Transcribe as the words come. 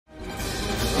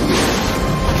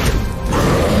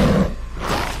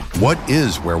What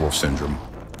is werewolf syndrome?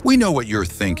 We know what you're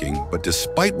thinking, but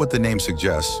despite what the name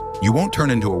suggests, you won't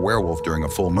turn into a werewolf during a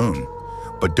full moon.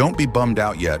 But don't be bummed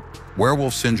out yet.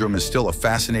 Werewolf syndrome is still a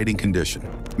fascinating condition.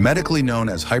 Medically known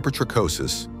as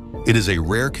hypertrichosis, it is a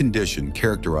rare condition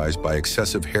characterized by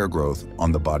excessive hair growth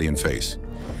on the body and face.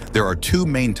 There are two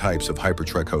main types of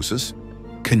hypertrichosis: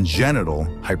 congenital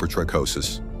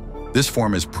hypertrichosis. This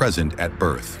form is present at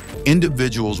birth.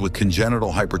 Individuals with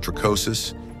congenital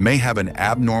hypertrichosis may have an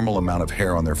abnormal amount of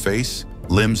hair on their face,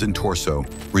 limbs, and torso,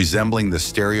 resembling the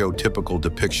stereotypical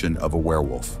depiction of a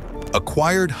werewolf.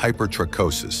 Acquired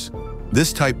hypertrichosis.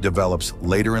 This type develops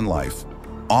later in life,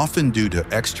 often due to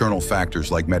external factors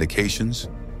like medications,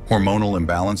 hormonal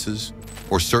imbalances,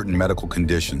 or certain medical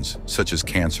conditions such as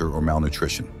cancer or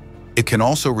malnutrition. It can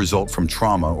also result from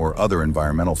trauma or other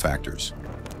environmental factors.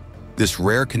 This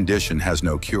rare condition has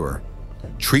no cure.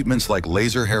 Treatments like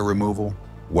laser hair removal,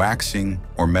 waxing,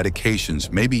 or medications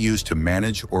may be used to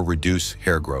manage or reduce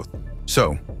hair growth.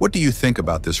 So, what do you think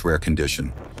about this rare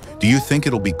condition? Do you think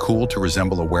it'll be cool to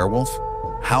resemble a werewolf?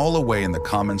 Howl away in the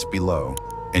comments below,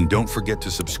 and don't forget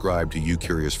to subscribe to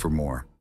YouCurious for more.